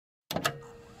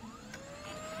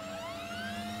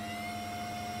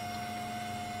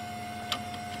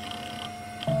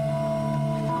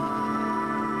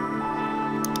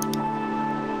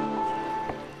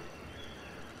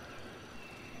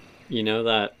You know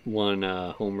that one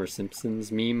Homer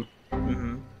Simpson's meme?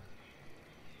 Mm-hmm.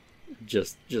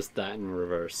 Just that in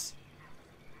reverse.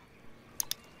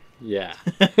 Yeah.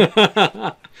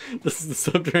 This is the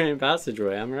Subterranean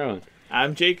Passageway. I'm Rowan.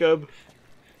 I'm Jacob.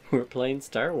 We're playing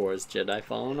Star Wars Jedi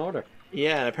Fallen Order.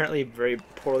 Yeah, and apparently very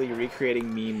poorly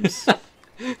recreating memes.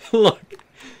 Look,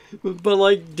 but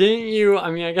like, didn't you? I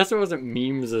mean, I guess it wasn't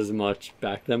memes as much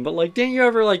back then, but like, didn't you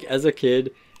ever, like, as a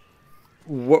kid,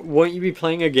 wouldn't you be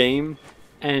playing a game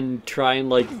and try and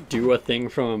like do a thing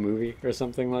from a movie or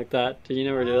something like that? Did you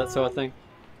never do that sort of thing?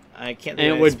 I can't And think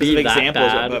it of would be specific that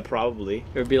examples, bad. but probably.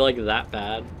 It would be like that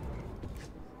bad.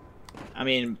 I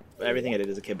mean, everything I did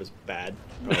as a kid was bad,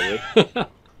 probably.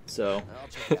 So,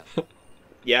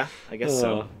 yeah, I guess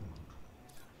so.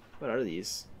 What are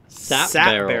these? Sap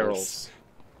barrels.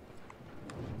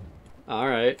 All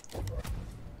right.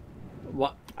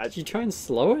 What? Did you try and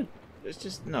slow it? It's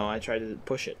just no. I tried to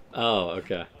push it. Oh,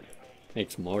 okay.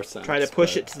 Makes more sense. Try to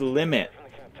push it to the limit.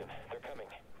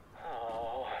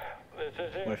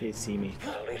 What if he'd see me?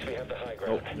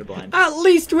 Oh, they're blind. At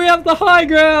least we have the high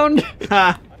ground.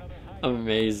 Ha!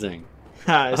 Amazing.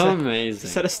 Ha! Amazing.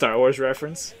 Is that a Star Wars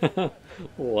reference?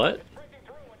 What?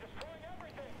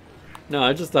 No,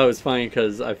 I just thought it was funny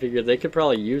because I figured they could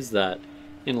probably use that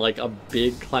in like a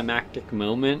big climactic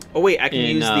moment. Oh wait, I can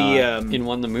use the in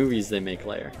one of the movies they make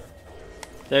later.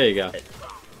 There you go.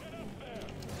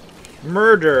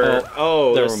 Murder.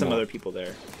 Oh, there there's were some more. other people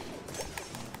there.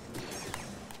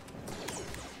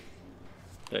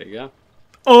 There you go.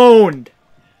 Owned.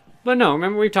 But no,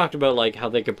 remember we talked about like how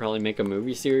they could probably make a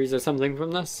movie series or something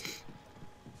from this?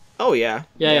 Oh yeah.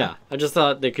 Yeah. I just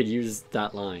thought they could use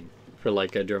that line for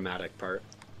like a dramatic part.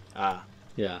 Ah.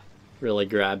 Yeah. Really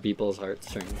grab people's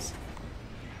heartstrings.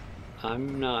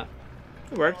 I'm not...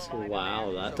 It worked.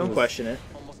 Wow, that Don't question it.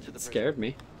 scared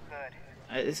me.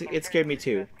 It scared me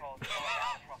too.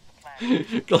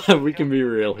 Glad we can be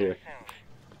real here.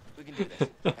 We can do this.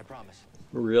 I promise.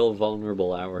 Real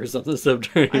vulnerable hours on the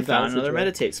Subterranean I found another Passageway.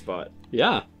 meditate spot.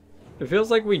 Yeah. It feels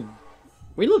like we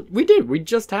did. We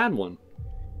just had one.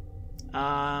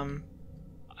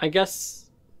 I guess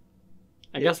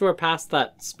we're past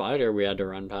that spider we had to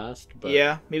run past. But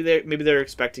Yeah, maybe they're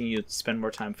expecting you to spend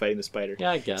more time fighting the spider.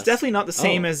 yeah, I guess. It's definitely not the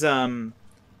same as Is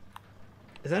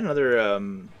that another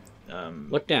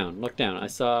Look down. I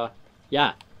saw.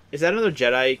 Yeah, Is that another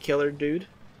Jedi killer dude?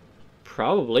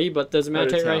 probably. But there's a Hard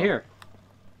to meditate right tell. here.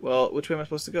 Well, which way am I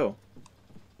supposed to go?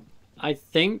 I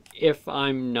think if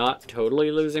I'm not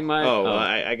totally losing my... Oh, well,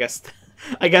 I guess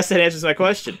I guess that answers my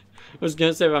question. I was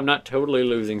going to say if I'm not totally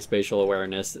losing spatial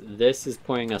awareness, this is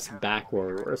pointing us back where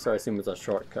we were, so I assume it's a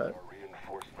shortcut.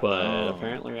 But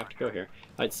apparently we have to go here.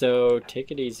 Alright, so take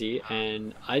it easy,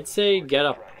 and I'd say get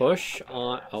a push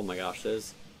on... Oh my gosh,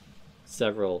 there's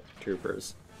several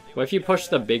troopers. What if you push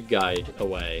the big guy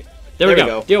away? There we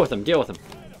go. Deal with him.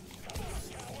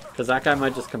 Because that guy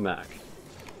might just come back.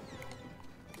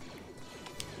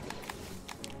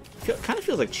 Kind of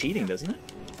feels like cheating, doesn't it?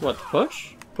 What, the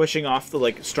push? Pushing off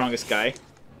the strongest guy.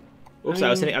 Oops, I I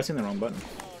was mean- hitting the wrong button.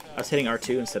 I was hitting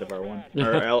R2 instead of R1,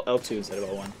 or L2 instead of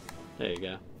L1. There you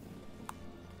go.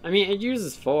 I mean, it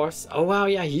uses force. Oh wow,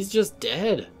 yeah, he's just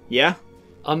dead. Yeah.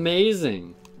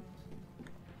 Amazing.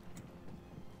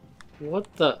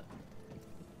 What the...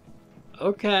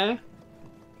 Okay.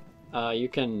 You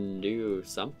can do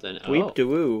something. Weep Oh, de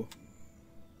woo.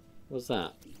 what's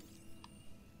that?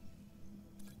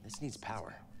 This needs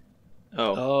power.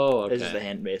 Oh. Oh, okay. It's just a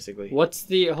hint, basically. What's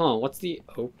the... Hold on, what's the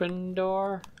open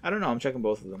door? I don't know. I'm checking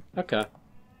both of them. Okay.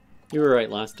 You were right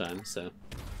last time, so...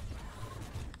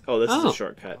 Oh, this is Oh. a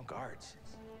shortcut. No guards.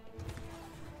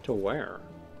 To where?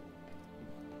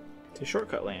 To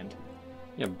shortcut land.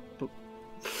 Yeah,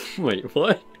 wait,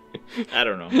 what? I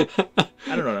don't know.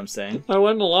 I don't know what I'm saying. I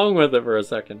went along with it for a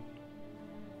second.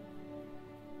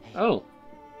 Oh,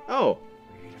 Oh,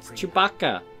 it's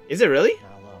Chewbacca. is it really?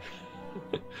 Not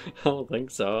alone. I don't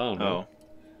think so. I don't know.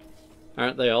 Oh.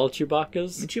 Aren't they all I mean,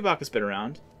 Chewbaccas? Chewbacca's been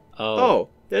around. Oh. Oh,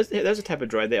 there's a type of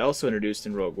droid they also introduced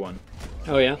in Rogue One.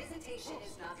 Oh, yeah?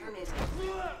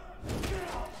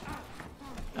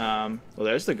 Well,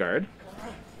 there's the guard.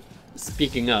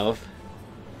 Speaking of,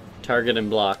 target and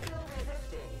block.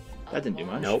 That didn't do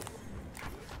much. Nope.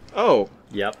 Oh,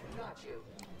 Yep.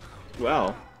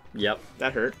 well, Yep.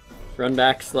 that hurt. Run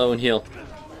back, slow, and heal.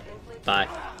 Bye.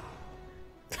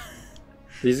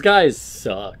 These guys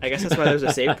suck. I guess that's why there's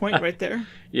a save point right there.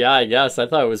 Yeah, I guess. I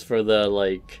thought it was for the,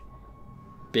 like,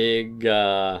 big,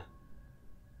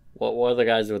 what were the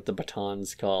guys with the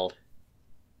batons called?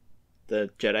 The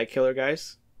Jedi killer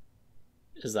guys.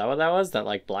 Is that what that was? That,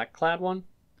 like, black-clad one?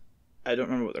 I don't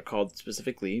remember what they're called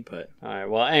specifically, but Alright,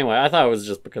 well, anyway, I thought it was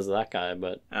just because of that guy,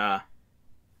 but I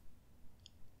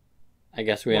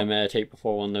guess we had meditate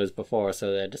before one of those before,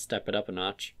 so they had to step it up a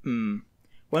notch. when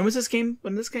was this game?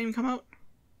 When did this game come out?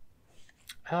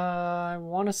 I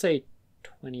want to say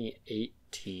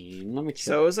 2018. Let me check.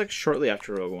 So it was like shortly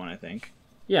after Rogue One, I think.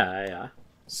 Yeah.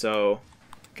 So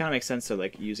it kind of makes sense to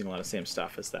like using a lot of the same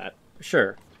stuff as that.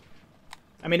 Sure.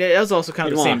 I mean, it was also kind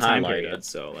of You'd the same wanna time highlight period, it.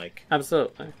 so like.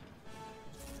 Absolutely.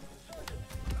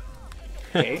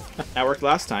 Okay, that worked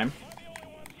last time.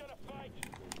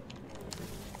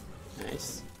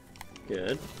 Nice.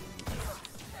 Good.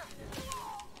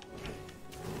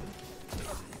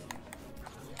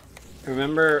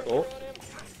 Remember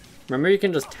you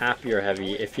can just tap your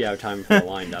heavy if you have time for a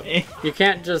wind up. You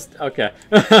can't just okay.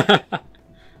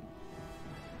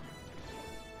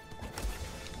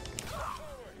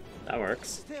 That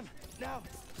works.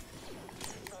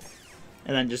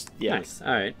 And then just Nice.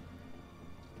 Alright.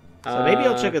 So maybe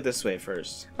I'll check it this way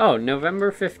first. Oh,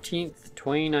 November 15th,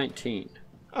 2019.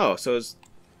 Oh, so it's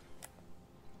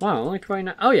Wow, only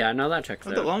 29. Oh yeah, no, that checks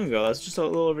not out. that long ago. That's just a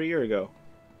little over a year ago.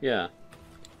 Yeah.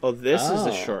 Oh, this is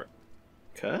the Oh.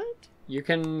 shortcut? You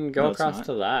can go No, it's across not.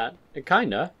 to that.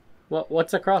 Kinda.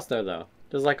 What's across there though?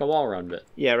 There's like a wall around it.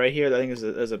 Yeah, right here. I think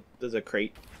there's a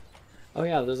crate. Oh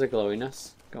yeah, there's a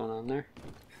glowiness going on there.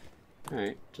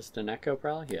 Alright, just an echo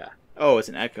probably? Yeah. Oh, it's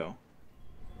an echo.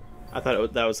 I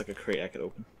thought that was like a crate I could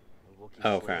open.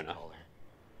 Oh, fair enough.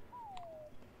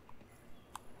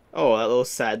 Oh, that little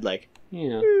sad like.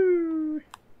 Yeah.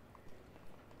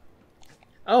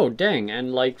 Oh, dang,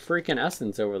 and like freaking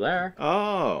essence over there.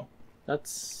 Oh.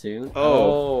 That's soon.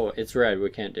 Oh. Oh, it's red. We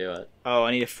can't do it. Oh,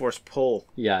 I need a force pull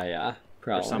Yeah, or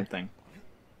probably. something.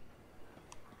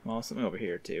 Well, something over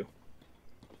here too.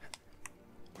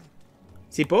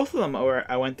 See, both of them were.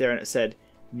 I went there and it said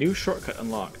new shortcut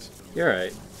unlocked. You're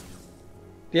right.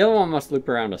 The other one must loop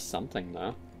around to something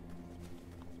though.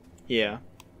 Yeah.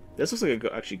 This looks like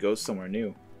it actually goes somewhere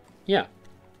new. Yeah.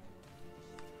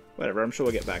 Whatever, I'm sure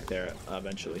we'll get back there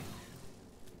eventually.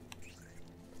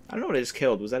 I don't know what I just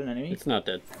killed. Was that an enemy? It's not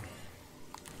dead.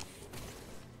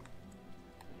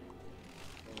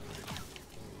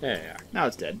 There you are. Now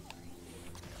it's dead.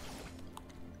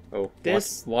 Oh,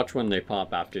 This- watch when they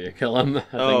pop after you kill them.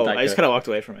 I just kind of walked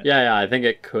away from it. Yeah, I think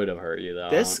it could have hurt you though.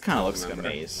 This I kind of don't looks like a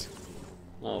remember. maze.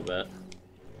 A little bit.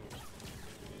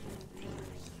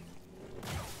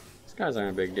 These guys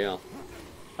aren't a big deal.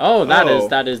 Oh,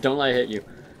 that is. Don't let it hit you.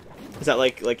 Is that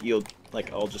like you'll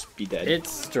like I'll just be dead? It's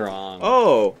strong.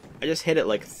 Oh, I just hit it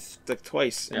like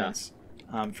twice. and Yeah. it's-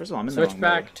 first of all, I'm in the Switch wrong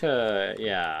back mode. to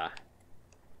yeah.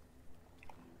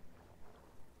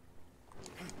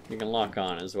 You can lock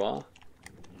on as well.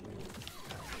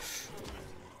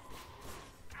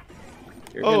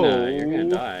 You're gonna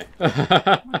die.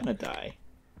 I'm gonna die.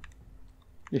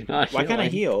 You're not Why can't I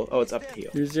healing. heal? Oh, it's up to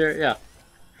heal. Use your yeah.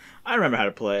 I remember how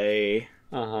to play.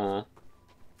 Uh-huh.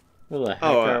 Where the heck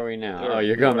Oh, are we now? where- Oh,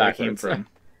 you're going where I backwards. came from.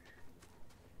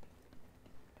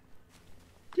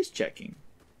 Just checking.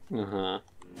 Uh-huh.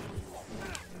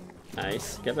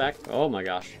 Nice. Get back. Oh my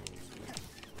gosh.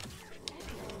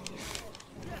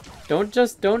 Don't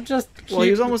just keep... Well,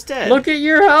 he was almost dead. Look at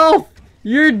your health!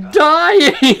 You're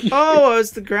dying! Oh,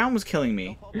 it's the ground was killing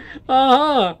me.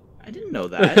 Uh-huh. I didn't know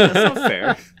that. That's not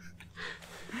fair.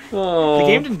 Oh. The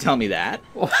game didn't tell me that.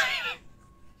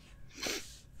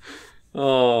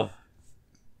 Oh.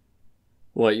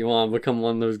 What, you want to become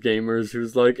one of those gamers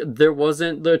who's like, there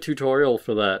wasn't the tutorial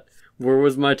for that. Where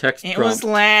was my text It prompt? was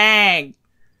lag.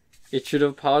 It should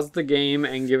have paused the game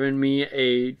and given me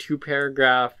a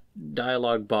 2-paragraph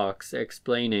dialogue box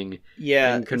explaining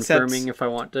and confirming if I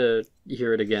want to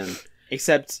hear it again.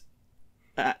 Except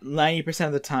 90%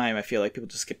 of the time, I feel like people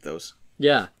just skip those.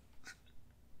 Yeah.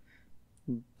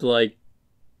 Like,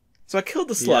 So I killed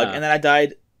the slug, Yeah. and then I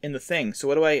died in the thing. So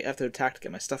what do I have to attack to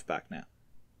get my stuff back now?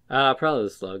 probably the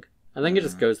slug. I think it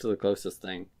just goes to the closest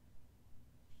thing.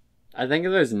 I think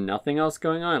if there's nothing else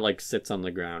going on, it like sits on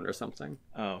the ground or something.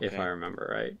 Oh, okay. If I remember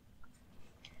right.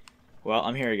 Well,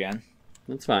 I'm here again.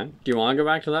 That's fine. Do you want to go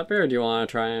back to that bit, or do you want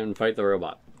to try and fight the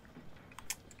robot?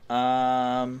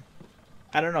 I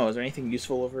don't know. Is there anything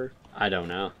useful over? I don't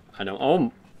know. I don't...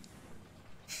 Oh,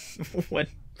 What?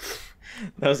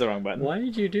 That was the wrong button. why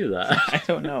did you do that? I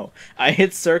don't know. I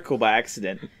hit circle by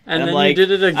accident. And I'm then like, you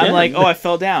did it again. I'm like, oh, I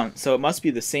fell down. So it must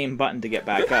be the same button to get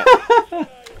back up.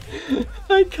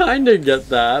 I kind of get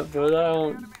that, but I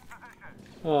don't...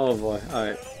 Oh boy.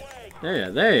 Alright.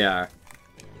 There you are.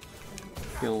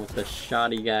 Dealing with the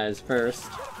shoddy guys first.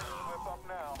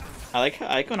 I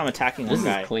like when I'm attacking This one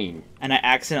guy is clean. and I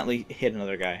accidentally hit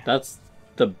another guy. That's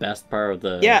the best part of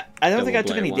the. Yeah, I don't think I double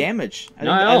took any blade one. damage.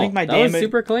 I think my that damage. was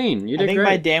super clean. You I did think great.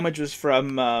 my damage was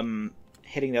from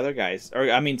hitting the other guys, or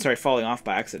I mean, sorry, falling off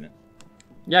by accident.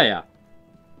 Yeah, yeah.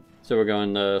 So we're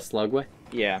going the slug way.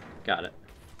 Yeah. Got it.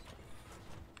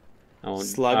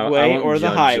 Slugway or the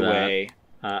highway?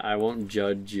 I won't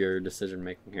judge your decision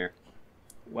making here.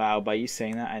 Wow, by you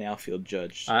saying that, I now feel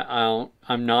judged. I'm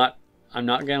not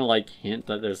gonna like hint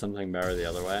that there's something better the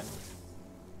other way.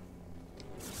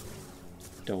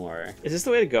 Don't worry. Is this the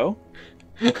way to go?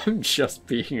 I'm just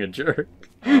being a jerk.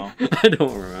 Oh. I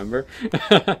don't remember.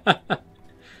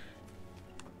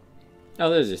 Oh,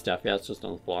 there's your stuff. Yeah, it's just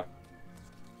on the floor.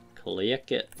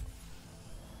 Click it.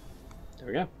 There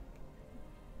we go.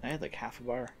 I had like half a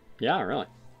bar. Yeah, really.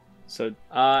 So,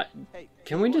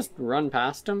 can we just run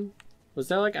past him? Was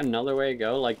there like another way to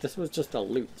go? Like this was just a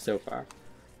loop so far.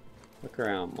 Look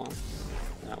around more.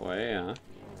 That way, yeah.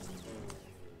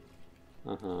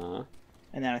 Uh-huh.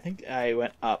 and then I think I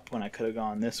went up when I could have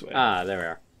gone this way. Ah, there we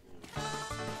are.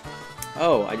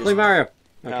 Oh, I just Play Mario.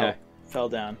 Okay. fell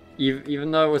down.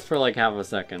 Even though it was for like half a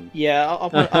second. Yeah, I'll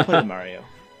play Mario.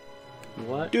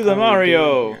 What? Do the are we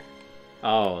Mario! doing here?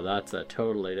 Oh, that's a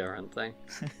totally different thing.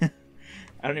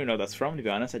 I don't even know what that's from, to be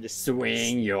honest. I just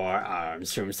Swing your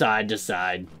arms from side to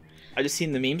side. I just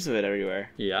seen the memes of it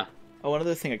everywhere. Yeah. Oh,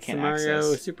 another thing I It's the can't Mario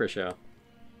access. Super Show.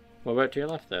 What about to your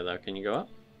left there, though? Can you go up?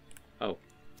 Oh.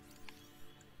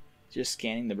 Just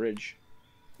scanning the bridge.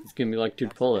 It's gonna be like,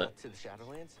 dude, pull it. To the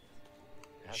Shadowlands?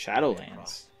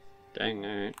 Shadowlands. Dang,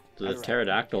 alright. There's a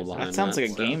pterodactyl behind That sounds like a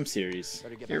so- game series.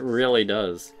 It really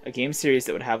does. A game series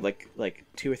that would have like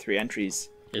 2 or 3 entries.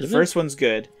 Is The first one's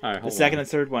good. Alright, The hold second on. and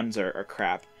third ones are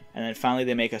crap. And then finally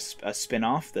they make a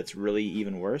spin-off that's really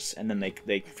even worse. And then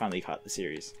they finally caught the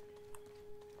series.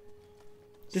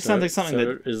 Just sounds like something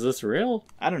that... Is this real?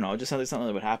 I don't know. It just sounds like something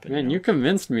that would happen. Man, know? you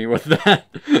convinced me with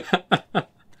that.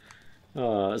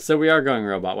 So we are going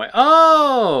robot way.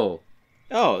 Oh!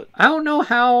 Oh, I don't know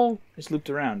how... just looped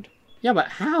around. Yeah, but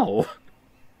how?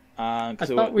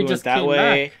 Because I thought we went just that came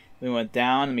way, back. we went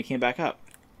down, and we came back up.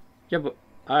 Yeah, but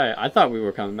I thought we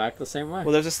were coming back the same way.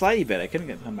 Well, there's a slidey bit. I couldn't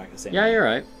come back the same Yeah, way. you're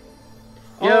right.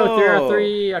 Yo, Oh!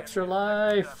 3 extra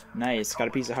life. Nice. Got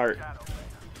a piece of heart.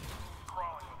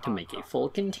 To make a full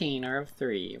container of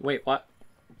 3. Wait, what?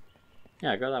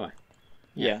 Yeah, go that way.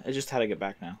 Yeah, it's just how to get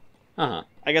back now. Uh-huh.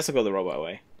 I guess I'll go the robot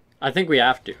way. I think we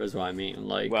have to, is what I mean.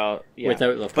 Like, Well, yeah.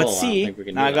 without the pull, But I see, don't think we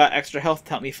can now do I that. got extra health to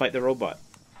help me fight the robot.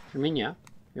 I mean, yeah,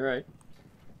 you're right.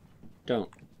 Don't.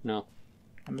 No.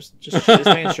 I'm just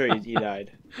making sure he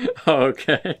died.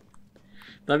 Okay.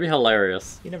 That'd be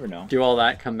hilarious. You never know. Do all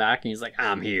that, come back, and he's like,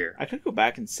 I'm here. I could go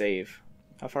back and save.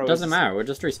 How far was Doesn't this? matter, we'll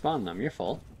just respawn them. You're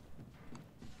full.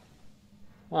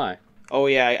 Why? Oh,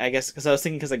 yeah, I guess, because I was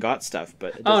thinking because I got stuff,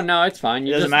 but it Oh, doesn't, no, it's fine. it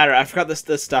You doesn't just, matter. I forgot this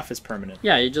stuff is permanent.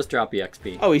 Yeah, you just drop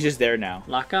EXP. Oh, he's just there now.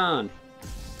 Lock on.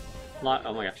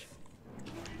 Oh my gosh.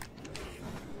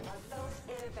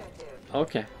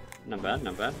 Okay. Not bad,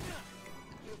 not bad.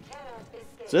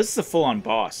 So this is a full-on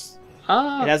boss.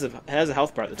 It has a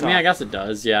health bar at the top. I mean, I guess it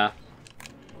does, yeah.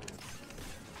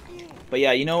 But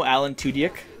yeah, you know Alan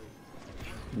Tudyk?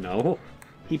 No.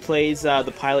 He plays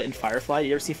the pilot in Firefly.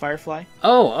 You ever see Firefly?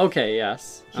 Oh, okay,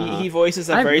 yes. He voices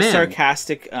a very man.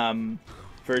 sarcastic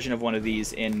version of one of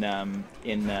these in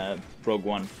Rogue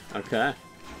One. Okay.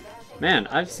 Man,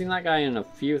 I've seen that guy in a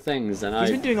few things, and He's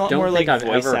I been doing a lot don't more, think like, I've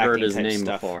voice ever heard acting his type name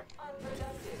stuff. before.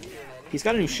 He's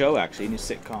got a new show, actually, a new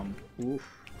sitcom. Oof.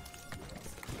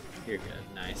 You're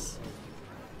good, nice.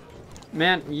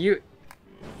 Man, you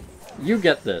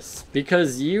get this,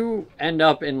 because you end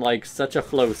up in, like, such a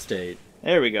flow state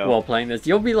There we go. while playing this.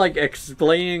 You'll be, like,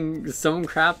 explaining some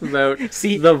crap about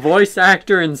See- the voice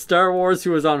actor in Star Wars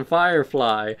who was on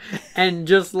Firefly, and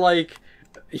just, like,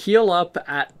 heal up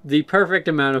at the perfect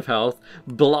amount of health,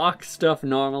 block stuff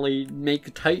normally,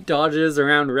 make tight dodges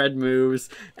around red moves,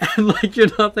 and, like, you're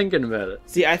not thinking about it.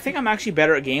 See, I think I'm actually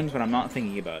better at games when I'm not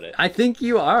thinking about it. I think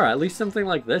you are. At least something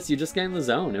like this. You just get in the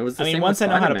zone. It was the I mean, same once I with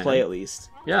know how to Spider-Man. play, at least.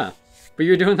 Yeah. But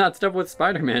you're doing that stuff with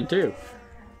Spider-Man, too.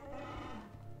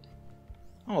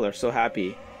 Oh, they're so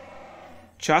happy.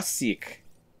 Chasik.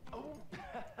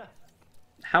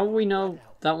 How will we know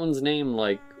that one's name,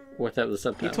 like, without the He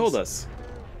subtitles? told us.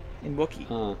 In Wookiee.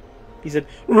 Huh. He said,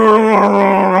 Who's ready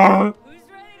to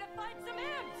fight some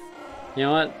imps? You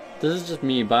know what? This is just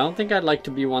me, but I don't think I'd like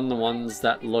to be one of the ones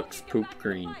that looks poop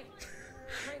green.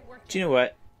 do you know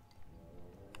what?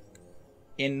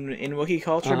 In Wookiee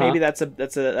culture, Uh-huh. maybe that's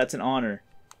an honor.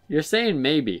 You're saying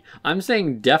maybe. I'm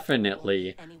saying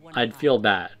definitely I'd feel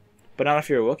bad. But not if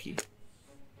you're a Wookiee.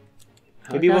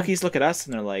 Maybe Okay. Wookiees look at us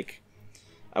and they're like,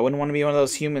 I wouldn't want to be one of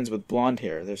those humans with blonde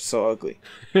hair. They're so ugly.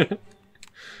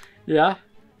 Yeah,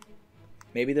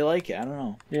 Maybe they like it. I don't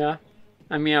know. yeah.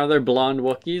 I mean, are there blonde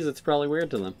Wookiees? It's probably weird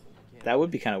to them. That would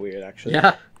be kind of weird, actually.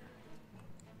 Yeah.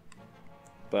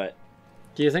 But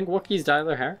Do you think Wookiees dye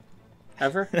their hair?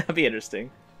 Ever? that'd be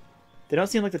interesting. They don't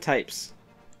seem like the types.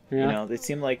 Yeah. You know, they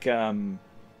seem like they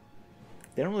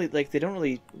don't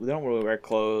really wear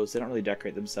clothes. They don't really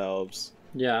decorate themselves.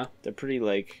 Yeah. They're pretty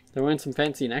like They're wearing some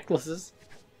fancy necklaces.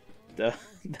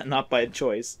 not by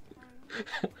choice.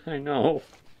 I know.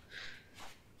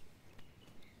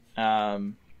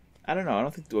 I don't know. I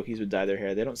don't think the Wookiees would dye their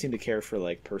hair. They don't seem to care for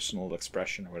like personal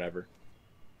expression or whatever.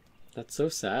 That's so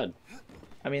sad.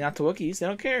 I mean, not the Wookiees. They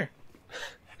don't care.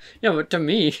 Yeah, but to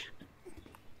me,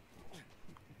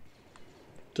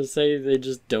 to say they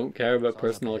just don't care about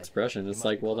personal expression, it's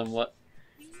like, well, then what?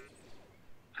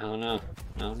 I don't know.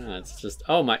 It's just,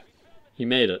 oh my, he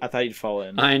made it. I thought you'd fall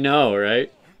in. I know,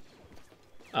 right?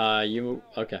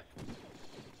 Okay.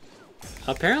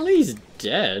 Apparently he's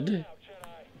dead.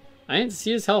 I didn't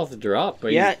see his health drop,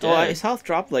 but yeah, he's dead. well, his health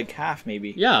dropped like half,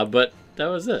 maybe. Yeah, but that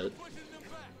was it.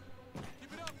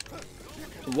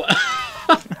 What?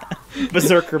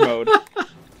 Berserker mode.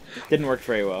 Didn't work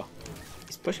very well.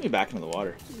 He's pushing me back into the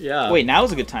water. Yeah. Wait, now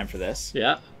is a good time for this.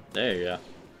 Yeah, there you go.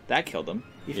 That killed him.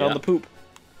 He fell in Yeah. the poop.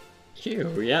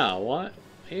 Ew, yeah, what?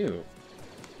 Ew.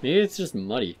 Maybe it's just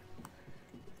muddy.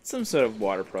 Some sort of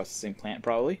water processing plant,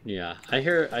 probably. Yeah, I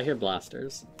hear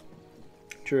blasters.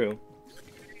 True. You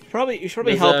should probably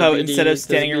There's help a out BD instead of there's a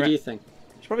standing BD around. thing.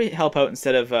 Should probably help out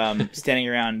instead of standing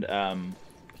around,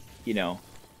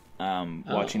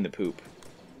 watching the poop.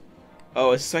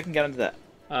 Oh, is this so I can get into that?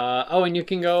 Oh, and you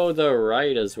can go the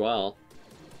right as well.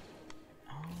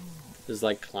 There's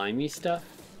like climby stuff.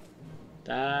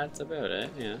 That's about it,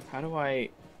 yeah. How do I...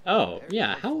 Oh,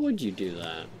 yeah, how would you do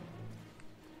that?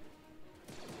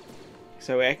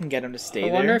 So I can get him to stay I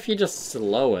there? wonder if you just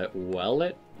slow it while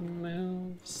it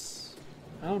moves.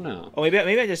 I don't know. Oh,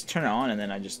 maybe I just turn it on and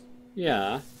then I just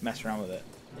Yeah, mess around with it.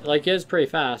 like it's pretty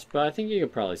fast, but I think you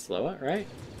could probably slow it, right?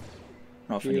 I don't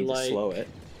know if I You need like- to slow it.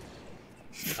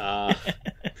 Uh,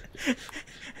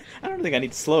 I don't think I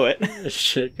need to slow it.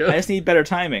 shit. I just need better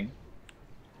timing.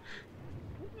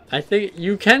 I think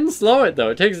you can slow it though.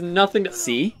 It takes nothing to.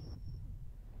 See?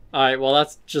 All right, well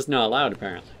that's just not allowed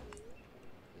apparently.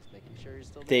 Just making sure you're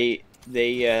still there.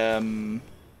 They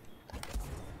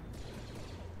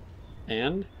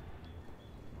And.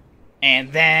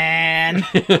 and then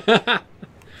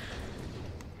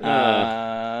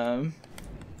Uh,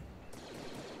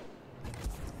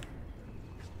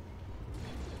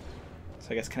 so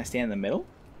I guess can I stand in the middle?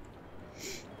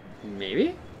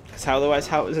 maybe. Because otherwise,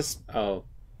 how is this? Oh.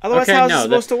 Otherwise, Okay, how is no, this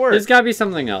supposed to work? There's gotta be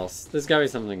something else. There's gotta be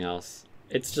something else.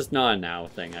 It's just not a now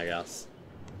thing, I guess.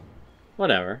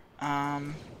 Whatever.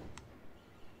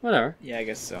 Whatever. Yeah, I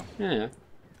guess so. Yeah.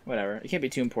 Whatever. It can't be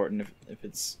too important if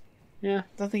it's Yeah.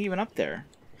 nothing even up there.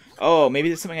 Oh, maybe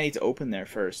there's something I need to open there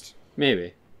first.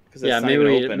 Maybe. Because Yeah. not Maybe even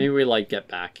we open. maybe we like get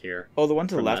back here. Oh, the one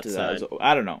to the from left that is side.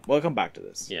 I don't know. We'll come back to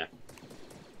this. Yeah.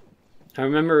 I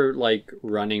remember like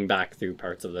running back through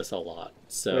parts of this a lot.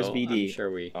 So Where's BD? I'm sure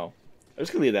we. Oh, I'm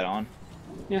just gonna leave that on.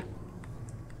 Yeah.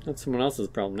 That's someone else's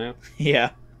problem now.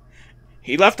 Yeah.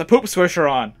 He left the poop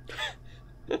swisher on.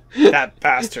 That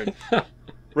bastard.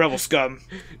 Rebel scum.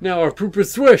 Now our poop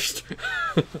is swished.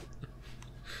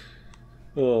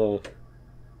 Oh.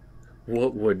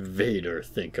 What would Vader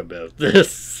think about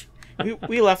this?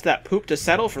 We left that poop to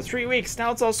settle for 3 weeks.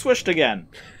 Now it's all swished again.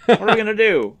 What are we gonna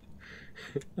do?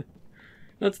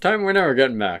 That's time we're never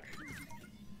getting back.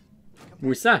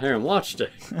 We sat here and watched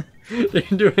it.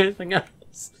 Didn't do anything else.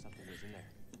 Something was in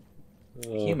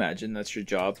there. Can you imagine that's your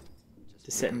job?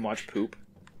 To sit and watch poop?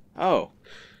 Oh.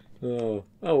 Oh.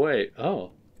 Oh, wait.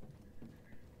 Oh.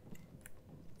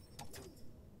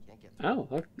 Can't get Oh,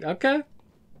 okay.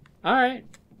 Alright.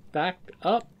 Back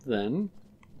up then.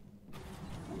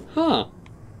 Huh.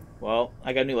 Well,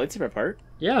 I got a new lightsaber part.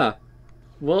 Yeah.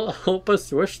 Will it help us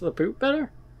swish the poop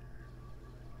better?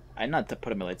 I not to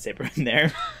put my lightsaber in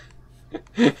there.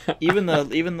 even the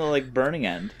like burning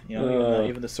end, you know,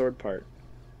 even the sword part,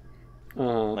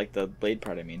 like the blade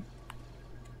part. I mean,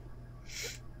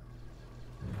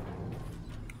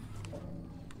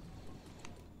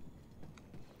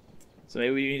 so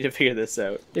maybe we need to figure this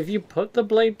out. If you put the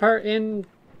blade part in,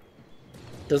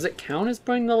 does it count as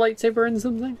putting the lightsaber in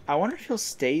something? I wonder if he'll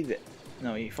stay there.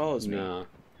 No, he follows me. No.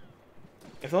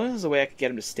 If only there's a way I could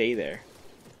get him to stay there.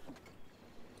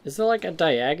 Is there like a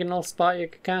diagonal spot you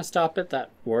could kind of stop it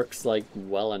that works like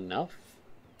well enough?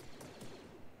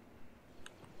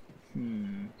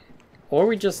 Or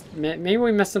we just maybe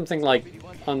we missed something like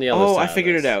on the other side. Oh, I of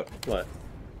figured this. it out. What?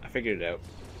 I figured it out.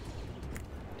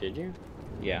 Did you?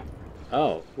 Yeah.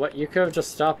 Oh, what? You could have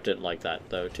just stopped it like that,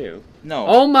 though, too. No.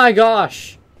 Oh my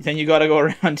gosh! Then you gotta go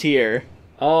around here.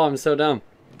 Oh, I'm so dumb.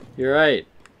 You're right.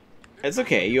 It's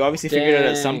okay. You obviously figured it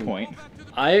out at some Dang. point.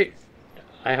 I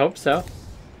hope so.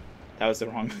 That was the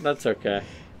wrong. That's okay.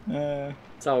 Uh,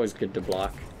 It's always good to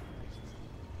block.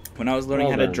 when I was learning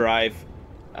Well how to done. drive,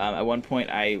 at one point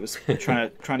I was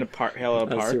trying to park, hail out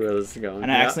a Let's park, see where this is going.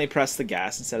 and I accidentally pressed the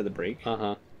gas instead of the brake.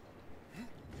 Uh-huh.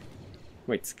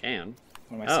 Wait, scan?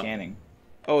 What am I Oh. scanning?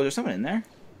 Oh, there's someone in there.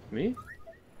 Me?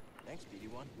 Thanks,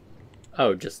 BD1.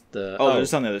 Oh, just the... Oh, they're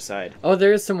just on the other side. Oh,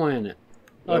 there is someone in it.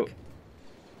 Look. Oh,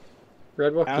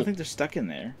 Red Wookie. I don't think they're stuck in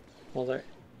there. Well,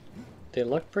 they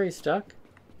look pretty stuck.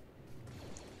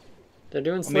 They're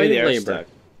doing Well, maybe slave they are labor.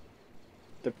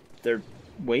 stuck. They're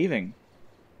waving.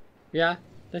 Yeah,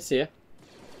 I see it.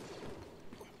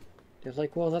 They're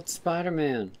like, well, that's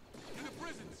Spider-Man. To the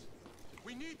prisons.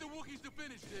 We need the Wookiees to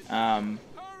finish this.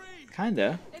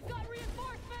 Kinda. They've got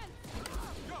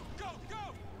reinforcements. Go, go, go!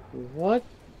 What?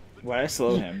 Why did I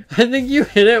slow him? I think you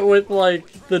hit it with,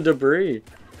 like, the debris.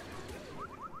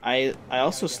 I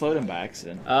also slowed him by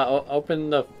accident.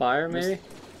 Open the fire, maybe?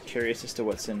 Curious as to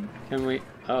what's in. Can we...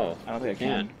 Oh, I don't think I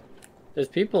can't. can. There's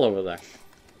people over there.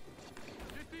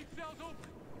 Get these cells open.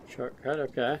 Shortcut,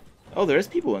 okay. Oh, there is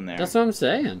people in there. That's what I'm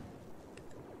saying.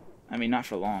 I mean, not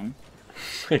for long.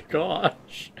 My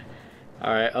gosh.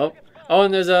 Alright, oh,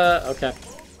 and there's a... Okay.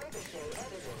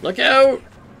 Look out!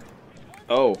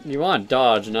 Oh, You want to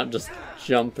dodge, not just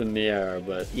jump in the air,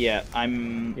 but yeah.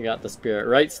 I'm. you got the spirit.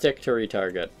 Right stick to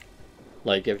retarget.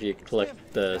 Like, if you click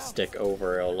the stick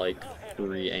over, it'll, like,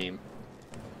 re-aim.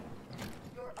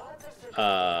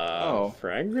 Oh.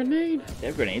 Frag grenade? They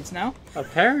have grenades now.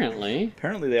 Apparently.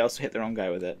 Apparently, they also hit their own guy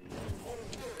with it.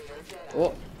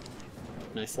 Oh.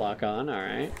 Nice lock on,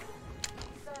 alright.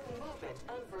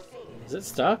 Is it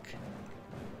stuck?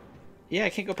 Yeah, I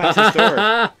can't go past this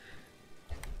door.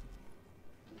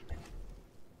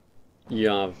 You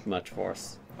don't have much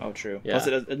force. Oh, true. Yeah. Plus,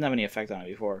 it didn't have any effect on it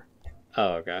before.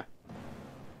 Oh, okay.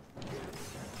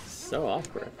 So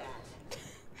awkward.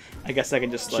 I guess I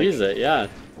can just like. Cheese it, yeah.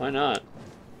 Why not?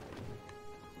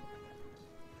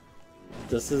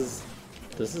 This is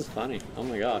funny. Oh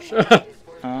my gosh.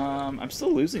 I'm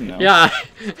still losing though. Yeah,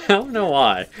 I don't know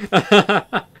why.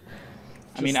 I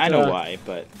mean, Just, I know why,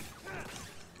 but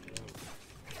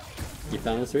You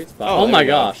found a sweet spot. Oh, Oh, there my we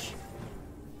go. gosh.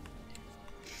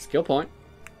 Skill point.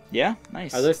 yeah,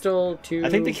 nice. Are there still two? I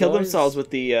think they killed boys? themselves with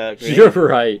the grenade. You're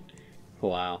right.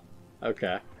 Wow.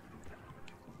 Okay.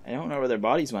 I don't know where their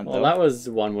bodies went Well, though. that was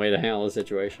one way to handle the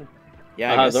situation.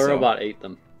 Yeah, I guess the so. robot ate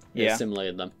them. It Yeah.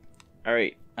 assimilated them. All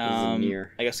right. is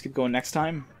near. I guess keep going next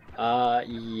time.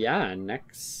 Yeah.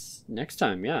 Next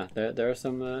time. Yeah. There are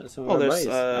some Oh, of there's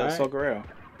our buddies. Sol Guerrero.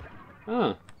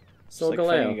 Oh. Sol Just, like,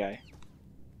 fighting a Galeo. guy.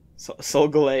 Sol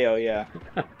Galeo, yeah.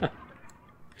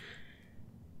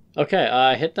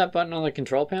 Okay, hit that button on the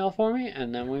control panel for me,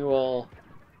 and then we will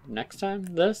next time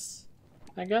this,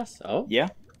 I guess. Oh, Yeah.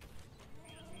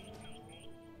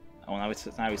 Oh, now we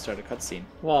start a cutscene.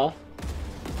 well,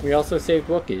 we also saved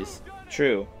Wookiees.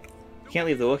 True. Can't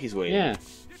leave the Wookiees waiting. Yeah.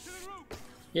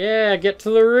 Yeah, get to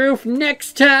the roof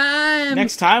next time!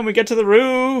 Next time we get to the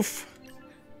roof.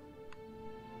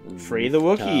 Free the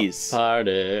Rooftop Wookiees.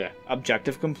 Party.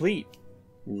 Objective complete.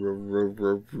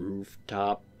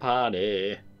 Rooftop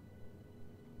party.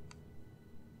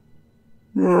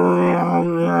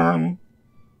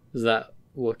 Is that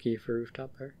Wookiee for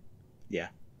rooftop party? Yeah.